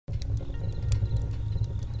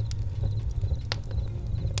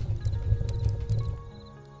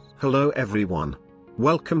Hello everyone.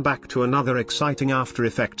 Welcome back to another exciting After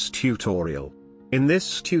Effects tutorial. In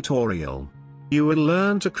this tutorial, you will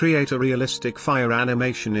learn to create a realistic fire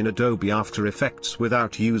animation in Adobe After Effects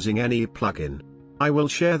without using any plugin. I will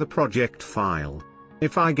share the project file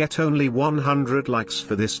if I get only 100 likes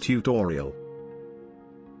for this tutorial.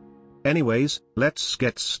 Anyways, let's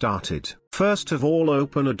get started. First of all,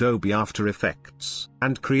 open Adobe After Effects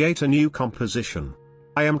and create a new composition.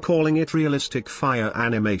 I am calling it Realistic Fire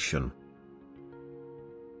Animation.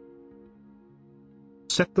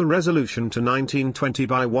 Set the resolution to 1920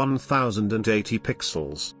 by 1080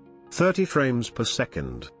 pixels, 30 frames per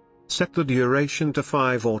second. Set the duration to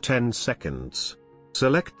 5 or 10 seconds.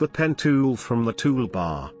 Select the pen tool from the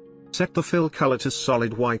toolbar. Set the fill color to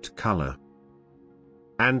solid white color.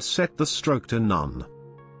 And set the stroke to none.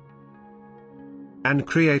 And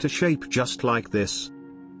create a shape just like this.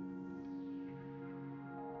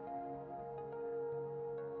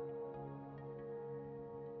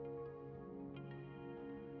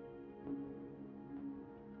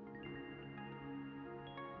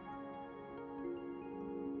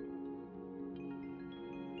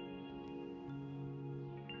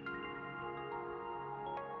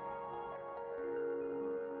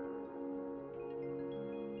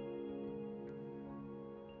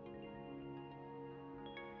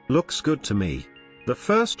 Looks good to me. The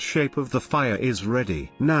first shape of the fire is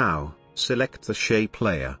ready. Now, select the shape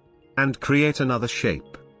layer and create another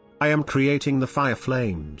shape. I am creating the fire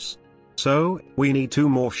flames. So, we need 2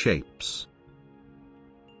 more shapes.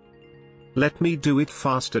 Let me do it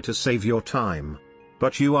faster to save your time.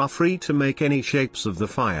 But you are free to make any shapes of the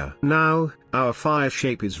fire. Now, our fire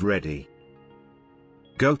shape is ready.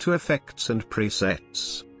 Go to Effects and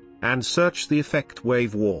Presets. And search the effect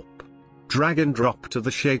Wave Warp. Drag and drop to the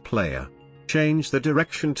shape layer. Change the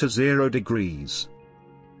direction to 0 degrees.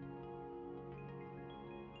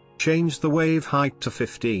 Change the wave height to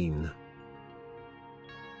 15.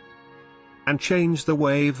 And change the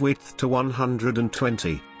wave width to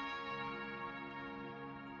 120.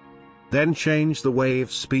 Then change the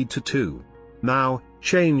wave speed to 2. Now,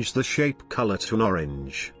 change the shape color to an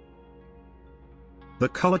orange. The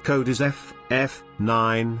color code is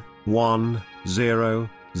FF9100.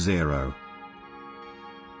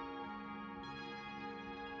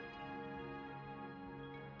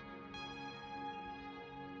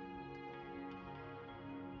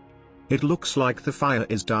 It looks like the fire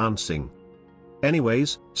is dancing.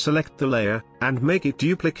 Anyways, select the layer, and make it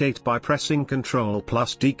duplicate by pressing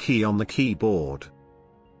Ctrl+D key on the keyboard.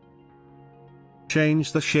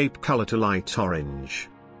 Change the shape color to light orange.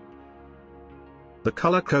 The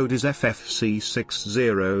color code is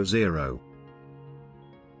FFC600.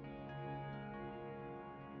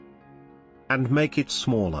 And make it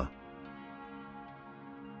smaller.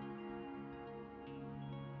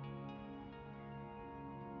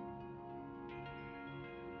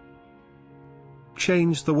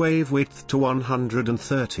 Change the wave width to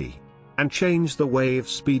 130. And change the wave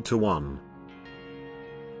speed to 1.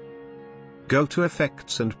 Go to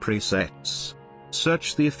Effects and Presets.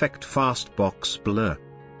 Search the effect Fastbox Blur.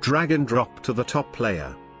 Drag and drop to the top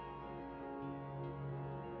layer.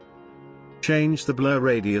 Change the blur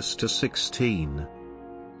radius to 16.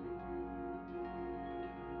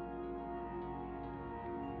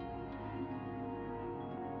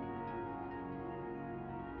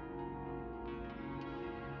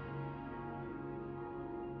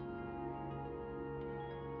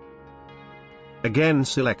 Again,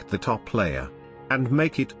 select the top layer and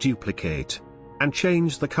make it duplicate, and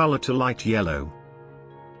change the color to light yellow.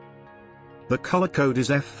 The color code is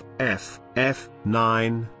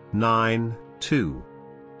FFF992.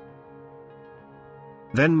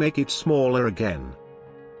 Then make it smaller again.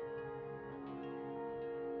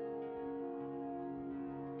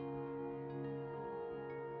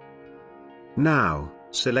 Now,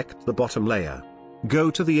 select the bottom layer. Go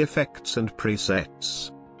to the Effects and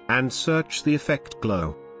Presets. And search the effect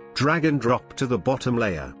Glow. Drag and drop to the bottom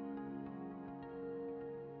layer.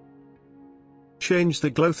 Change the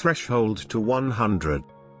glow threshold to 100.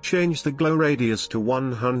 Change the glow radius to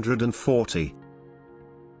 140.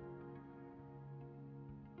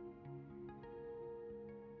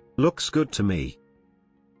 Looks good to me.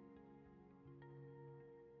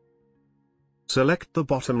 Select the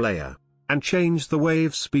bottom layer, and change the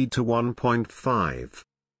wave speed to 1.5.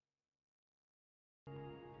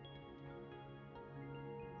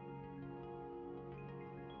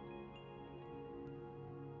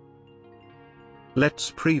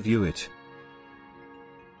 Let's preview it.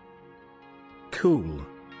 Cool.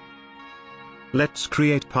 Let's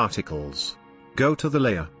create particles. Go to the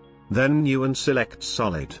layer, then New and select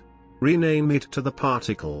Solid. Rename it to the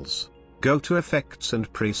particles. Go to Effects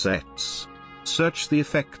and Presets. Search the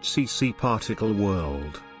Effect CC Particle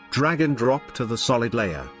World. Drag and drop to the solid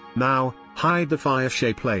layer. Now, hide the fire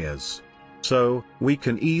shape layers. So, we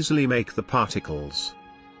can easily make the particles.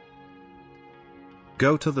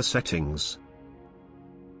 Go to the settings.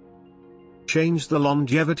 Change the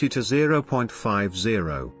longevity to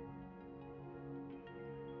 0.50.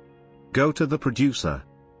 Go to the producer.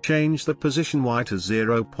 Change the position Y to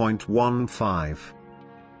 0.15.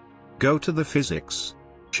 Go to the physics.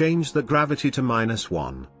 Change the gravity to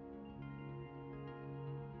 -1.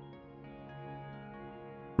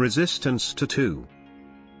 Resistance to 2.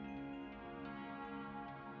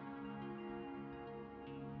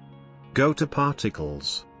 Go to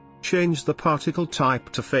Particles. Change the particle type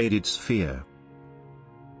to Faded Sphere.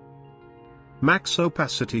 Max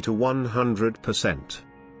opacity to 100%.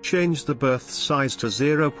 Change the birth size to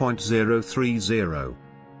 0.030.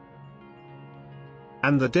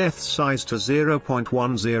 And the depth size to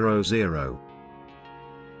 0.100.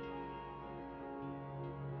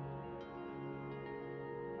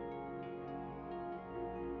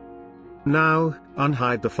 Now,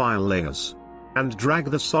 unhide the file layers. And drag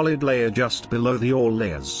the solid layer just below the all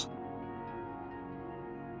layers.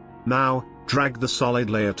 Now, drag the solid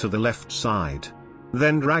layer to the left side.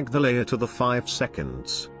 Then drag the layer to the 5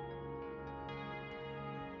 seconds.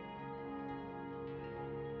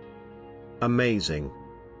 Amazing.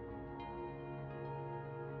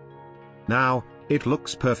 Now, it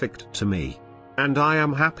looks perfect to me. And I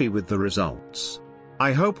am happy with the results.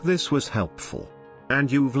 I hope this was helpful. And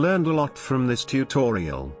you've learned a lot from this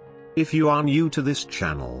tutorial. If you are new to this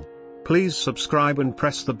channel, please subscribe and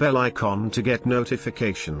press the bell icon to get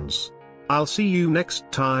notifications. I'll see you next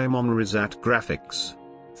time on Rizat Graphics.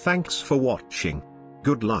 Thanks for watching.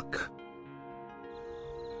 Good luck.